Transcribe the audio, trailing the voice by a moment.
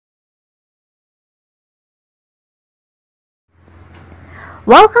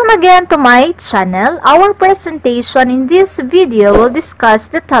Welcome again to my channel. Our presentation in this video will discuss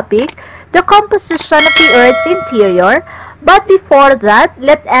the topic, the composition of the Earth's interior. But before that,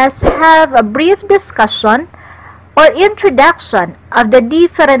 let us have a brief discussion or introduction of the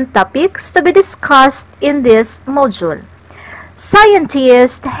different topics to be discussed in this module.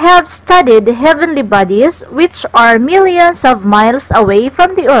 Scientists have studied heavenly bodies which are millions of miles away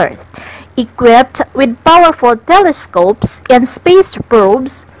from the Earth. Equipped with powerful telescopes and space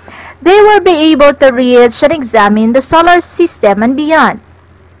probes, they will be able to reach and examine the solar system and beyond.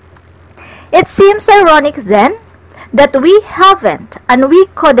 It seems ironic then that we haven't and we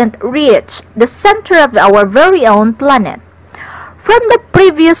couldn't reach the center of our very own planet. From the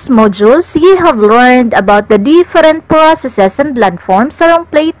previous modules, you have learned about the different processes and landforms along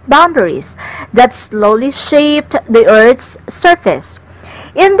plate boundaries that slowly shaped the Earth's surface.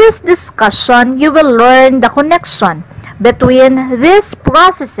 In this discussion, you will learn the connection between these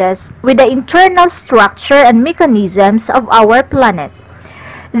processes with the internal structure and mechanisms of our planet.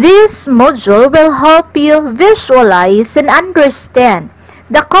 This module will help you visualize and understand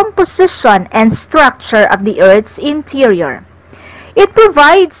the composition and structure of the Earth's interior. It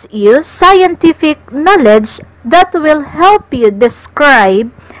provides you scientific knowledge that will help you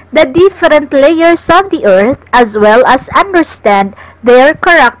describe the different layers of the Earth as well as understand their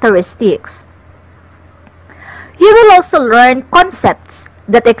characteristics. You will also learn concepts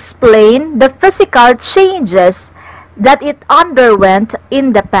that explain the physical changes that it underwent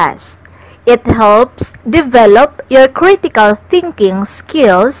in the past. It helps develop your critical thinking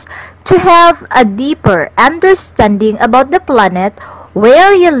skills to have a deeper understanding about the planet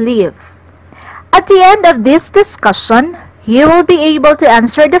where you live. At the end of this discussion, you will be able to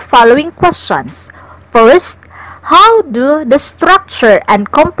answer the following questions. First, how do the structure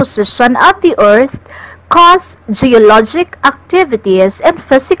and composition of the Earth cause geologic activities and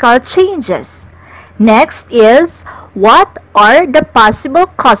physical changes? Next is, what are the possible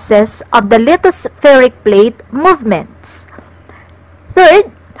causes of the lithospheric plate movements?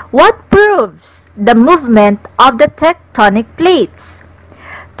 Third, what proves the movement of the tectonic plates?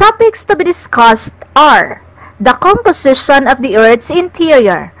 Topics to be discussed are the composition of the Earth's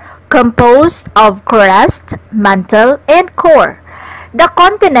interior, composed of crust, mantle, and core, the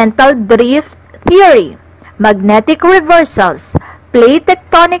continental drift theory, magnetic reversals, plate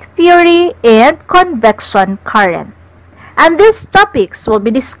tectonic theory, and convection current. And these topics will be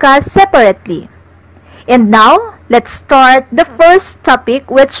discussed separately. And now, let's start the first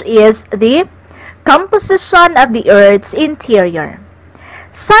topic, which is the composition of the Earth's interior.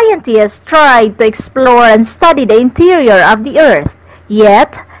 Scientists tried to explore and study the interior of the Earth,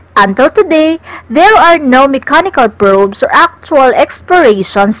 yet, until today, there are no mechanical probes or actual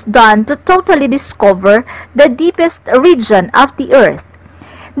explorations done to totally discover the deepest region of the Earth.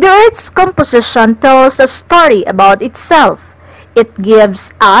 The Earth's composition tells a story about itself. It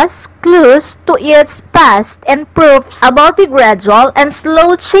gives us clues to its past and proofs about the gradual and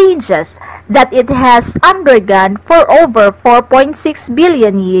slow changes that it has undergone for over 4.6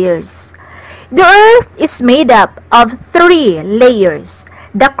 billion years. The Earth is made up of three layers: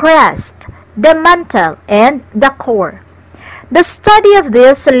 the crust, the mantle, and the core. The study of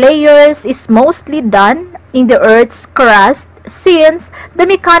these layers is mostly done in the Earth's crust, since the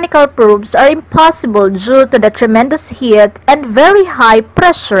mechanical probes are impossible due to the tremendous heat and very high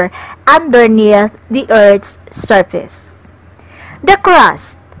pressure underneath the Earth's surface. The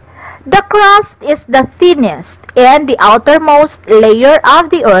crust. The crust is the thinnest and the outermost layer of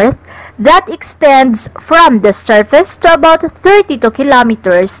the Earth that extends from the surface to about 32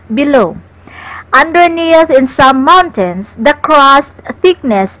 kilometers below. Underneath in some mountains, the crust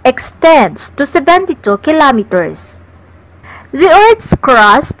thickness extends to 72 kilometers. The Earth's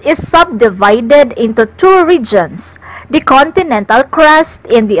crust is subdivided into two regions, the continental crust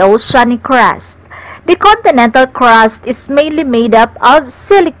and the oceanic crust. The continental crust is mainly made up of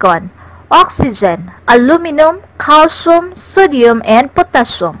silicon, oxygen, aluminum, calcium, sodium, and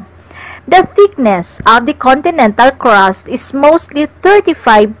potassium. The thickness of the continental crust is mostly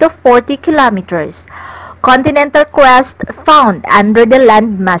 35 to 40 kilometers. Continental crust found under the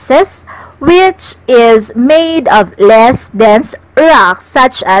land masses, which is made of less dense rocks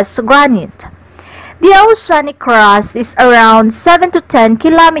such as granite. The oceanic crust is around 7 to 10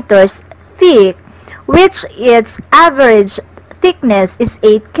 kilometers thick, which its average thickness is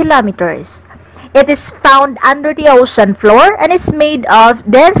 8 kilometers. It is found under the ocean floor and is made of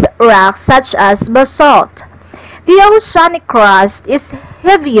dense rocks such as basalt. The oceanic crust is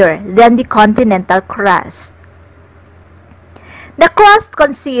heavier than the continental crust. The crust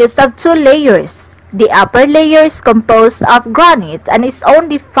consists of two layers, The upper layer is composed of granite and is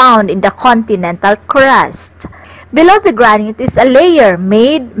only found in the continental crust. Below the granite is a layer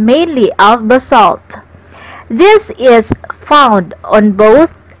made mainly of basalt. This is found on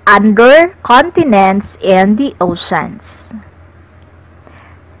both under continents and the oceans.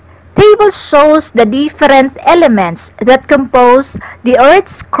 Table shows the different elements that compose the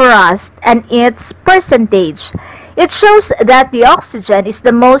Earth's crust and its percentage. It shows that the oxygen is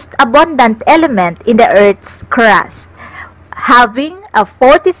the most abundant element in the Earth's crust, having a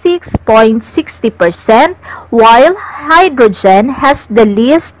 46.60%, while hydrogen has the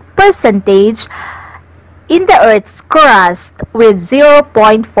least percentage in the Earth's crust with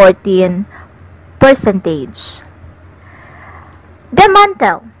 0.14%. The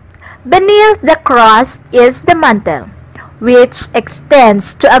mantle. Beneath the crust is the mantle, which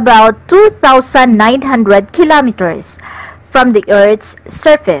extends to about 2,900 kilometers from the Earth's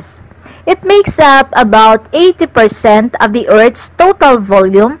surface. It makes up about 80% of the Earth's total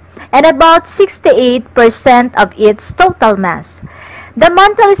volume and about 68% of its total mass. The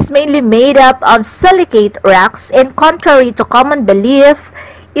mantle is mainly made up of silicate rocks and, contrary to common belief,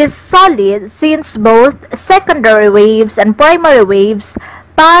 is solid since both secondary waves and primary waves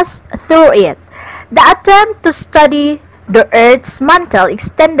pass through it. The attempt to study the Earth's mantle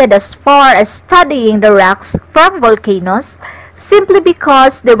extended as far as studying the rocks from volcanoes simply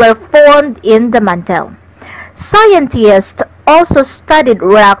because they were formed in the mantle. Scientists also studied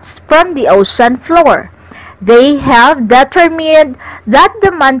rocks from the ocean floor. They have determined that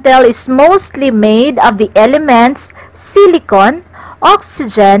the mantle is mostly made of the elements silicon,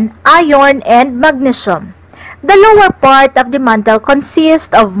 oxygen, iron, and magnesium. The lower part of the mantle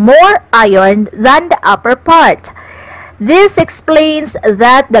consists of more iron than the upper part. This explains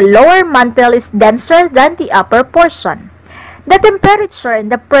that the lower mantle is denser than the upper portion. The temperature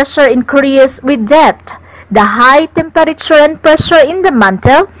and the pressure increase with depth. The high temperature and pressure in the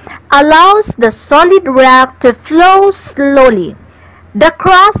mantle allows the solid rock to flow slowly. The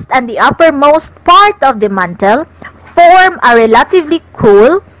crust and the uppermost part of the mantle form a relatively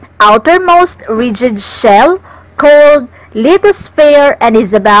cool, outermost rigid shell called lithosphere and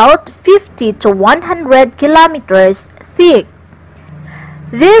is about 50 to 100 kilometers thick.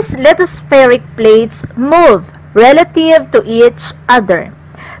 These lithospheric plates move relative to each other.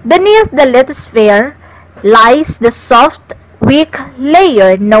 Beneath the lithosphere lies the soft, weak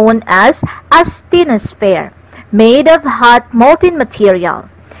layer known as asthenosphere, made of hot molten material.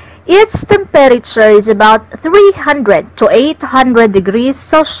 Its temperature is about 300 to 800 degrees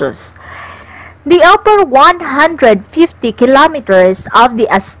Celsius. The upper 150 kilometers of the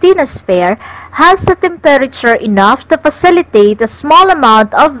asthenosphere has a temperature enough to facilitate a small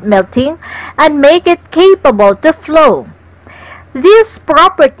amount of melting and make it capable to flow. This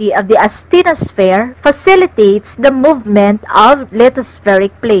property of the asthenosphere facilitates the movement of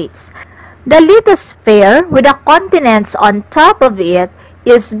lithospheric plates. The lithosphere, with the continents on top of it,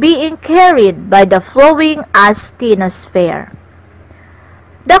 is being carried by the flowing asthenosphere.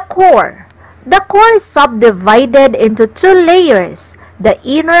 The core. The core is subdivided into two layers, the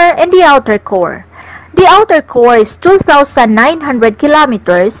inner and the outer core. The outer core is 2,900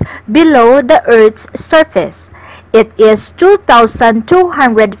 kilometers below the Earth's surface. It is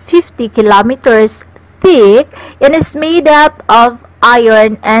 2,250 kilometers thick and is made up of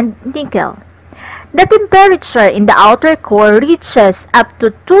iron and nickel. The temperature in the outer core reaches up to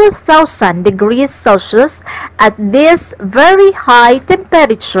 2,000 degrees Celsius. At this very high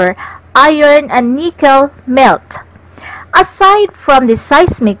temperature, iron and nickel melt. Aside from the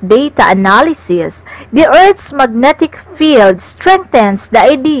seismic data analysis, the Earth's magnetic field strengthens the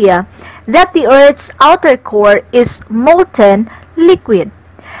idea that the Earth's outer core is molten liquid.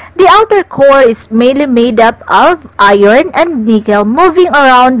 The outer core is mainly made up of iron and nickel moving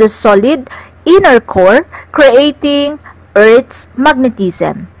around the solid inner core, creating Earth's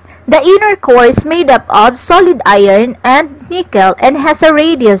magnetism. The inner core is made up of solid iron and nickel and has a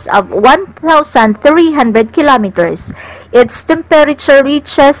radius of 1,300 kilometers. Its temperature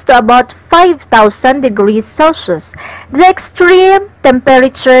reaches to about 5,000 degrees Celsius. The extreme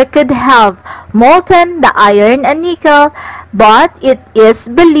temperature could have molten the iron and nickel, but it is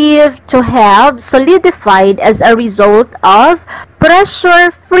believed to have solidified as a result of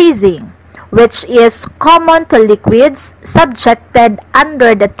pressure freezing, which is common to liquids subjected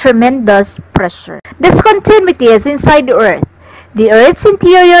under the tremendous pressure. Discontinuities inside the Earth. The Earth's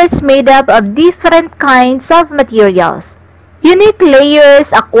interior is made up of different kinds of materials, unique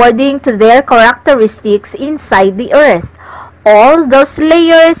layers according to their characteristics inside the Earth. All those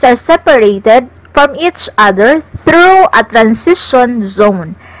layers are separated from each other through a transition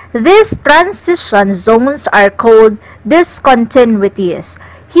zone. These transition zones are called discontinuities.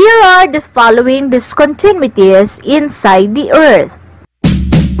 Here are the following discontinuities inside the Earth.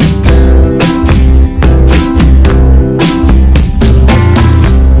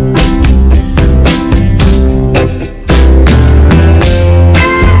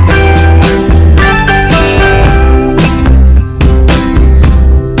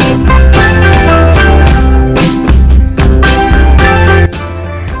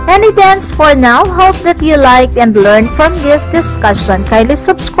 Any thanks for now. Hope that you liked and learned from this discussion. Kindly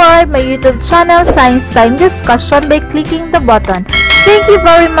subscribe my YouTube channel Science Time Discussion by clicking the button. Thank you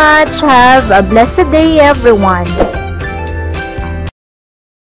very much. Have a blessed day, everyone.